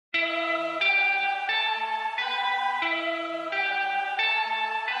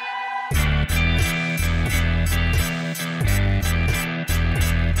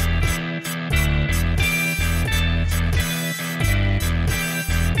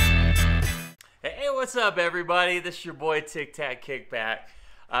what's up, everybody? This is your boy TicTac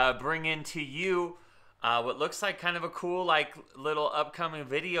KickBack, bringing to you what looks like kind of a cool, little upcoming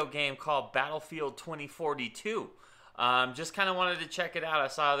video game called Battlefield 2042. Just kind of wanted to check it out. I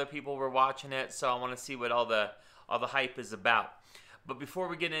saw other people were watching it, so I want to see what all the hype is about. But before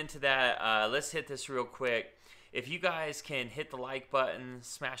we get into that, let's hit this real quick. If you guys can hit the like button,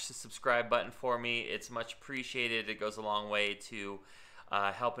 smash the subscribe button for me, it's much appreciated. It goes a long way to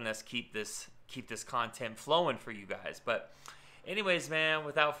helping us keep this content flowing for you guys. But anyways, man,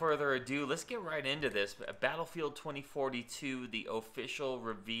 without further ado, let's get right into this. Battlefield 2042, the official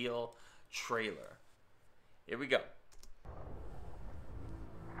reveal trailer. Here we go.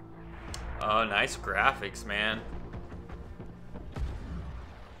 Oh, nice graphics, man.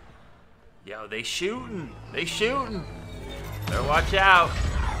 Yo, they shooting. They shooting. Better watch out.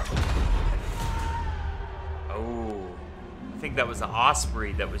 Oh, I think that was an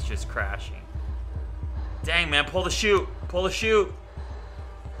Osprey that was just crashing. Dang, man, pull the chute. Pull the chute.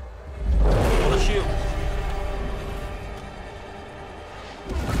 Pull the chute.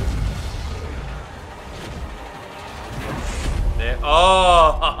 There.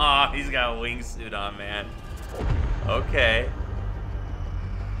 Oh, he's got a wingsuit on, man. Okay.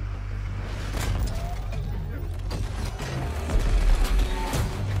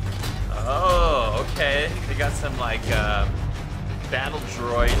 Oh, okay. They got some battle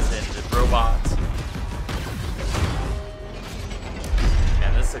droids and robots.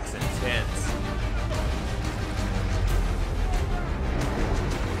 Man, this looks intense.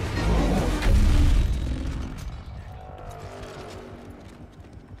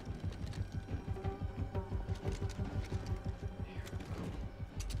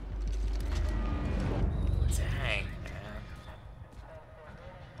 Dang, man.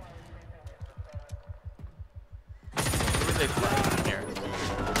 Who are they playing here?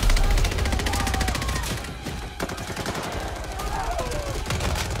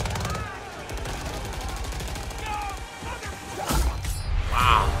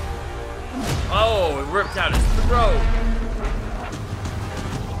 Oh, it ripped out his throat.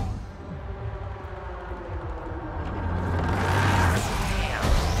 Damn.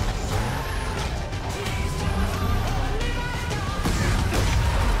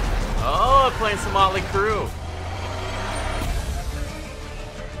 Oh, playing some Motley Crue.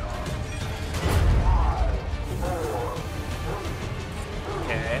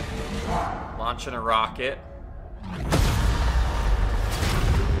 Okay. Launching a rocket.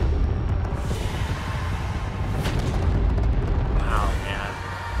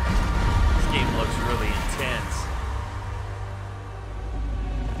 Looks really intense.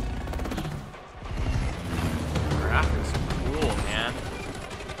 Graphics are cool, man.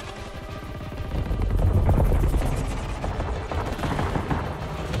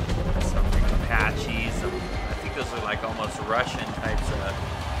 Some Apaches. I think those are like almost Russian types of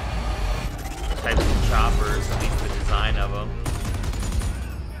choppers, at least the design of them.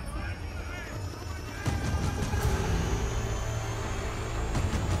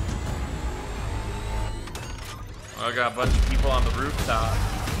 I got a bunch of people on the rooftop.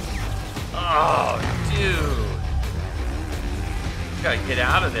 Oh, dude. You gotta get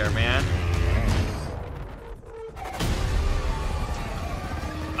out of there, man.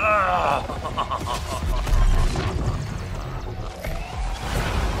 Oh.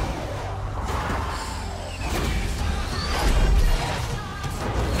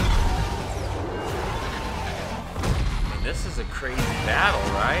 I mean, this is a crazy battle,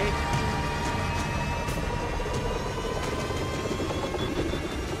 right?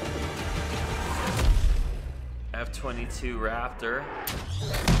 F-22 Raptor.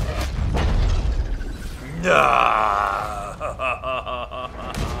 No.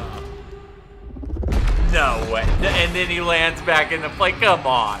 No way. And then he lands back in the plane. Come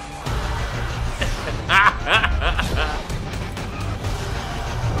on.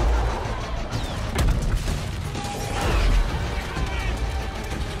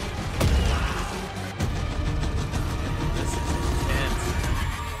 This is intense.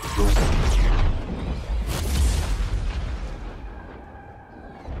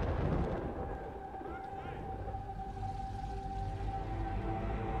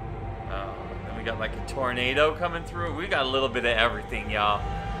 We got like a tornado coming through. We got a little bit of everything, y'all.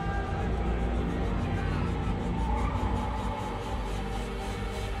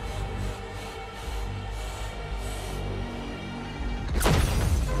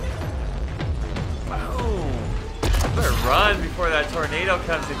 Boom. You better run before that tornado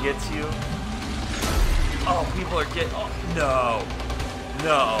comes and gets you. Oh, people are getting... Oh, no.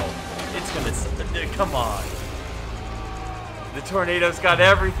 No. It's gonna... Come on. The tornado's got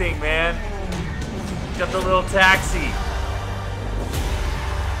everything, man. got the little taxi.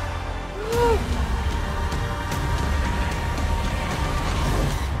 Woo.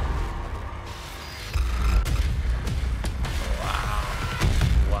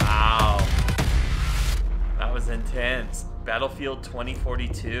 Wow. That was intense. Battlefield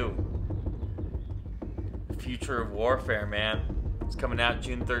 2042. The future of warfare, man. It's coming out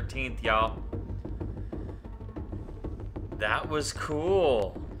June 13th, y'all. That was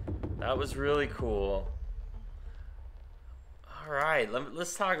cool. That was really cool. All right,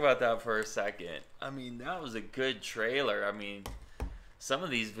 let's talk about that for a second. I mean, that was a good trailer. I mean, some of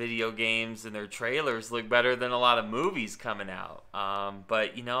these video games and their trailers look better than a lot of movies coming out.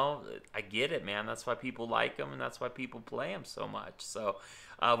 But, you know, I get it, man. That's why people like them, and that's why people play them so much. So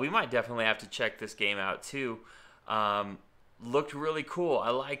we might definitely have to check this game out, too. Looked really cool. I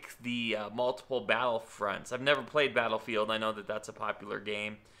like the multiple battlefronts. I've never played Battlefield. I know that that's a popular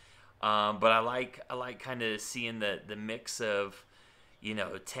game. But I like kind of seeing the mix of, you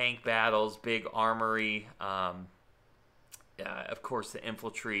know, tank battles, big armory, of course the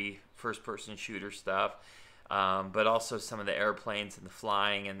infantry, first-person shooter stuff, but also some of the airplanes and the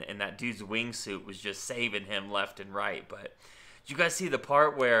flying, and that dude's wingsuit was just saving him left and right. But did you guys see the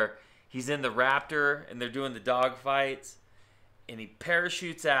part where he's in the Raptor and they're doing the dogfights, and he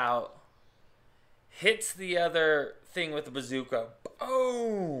parachutes out, hits the other thing with the bazooka,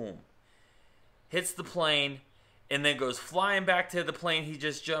 boom, hits the plane, and then goes flying back to the plane he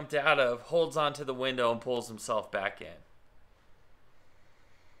just jumped out of, holds onto the window, and pulls himself back in.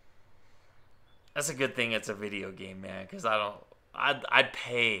 That's a good thing it's a video game, man, because I'd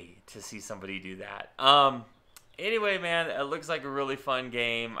pay to see somebody do that. Anyway, man, it looks like a really fun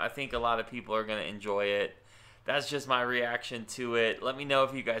game. I think a lot of people are going to enjoy it. That's just my reaction to it. Let me know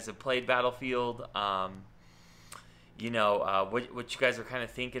if you guys have played Battlefield. You know, what you guys are kind of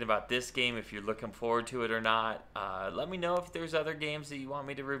thinking about this game, if you're looking forward to it or not. Let me know if there's other games that you want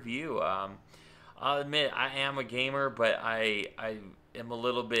me to review. I'll admit, I am a gamer, but I am a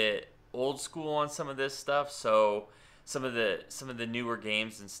little bit old school on some of this stuff, so some of the newer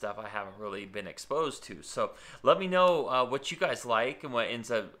games and stuff I haven't really been exposed to. So let me know what you guys like and what ends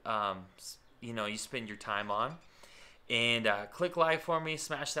up, you know, you spend your time on. And click like for me,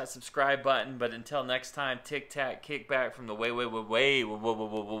 smash that subscribe button. But until next time, TicTac KickBack from the way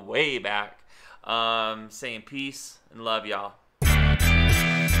back. Saying peace and love, y'all.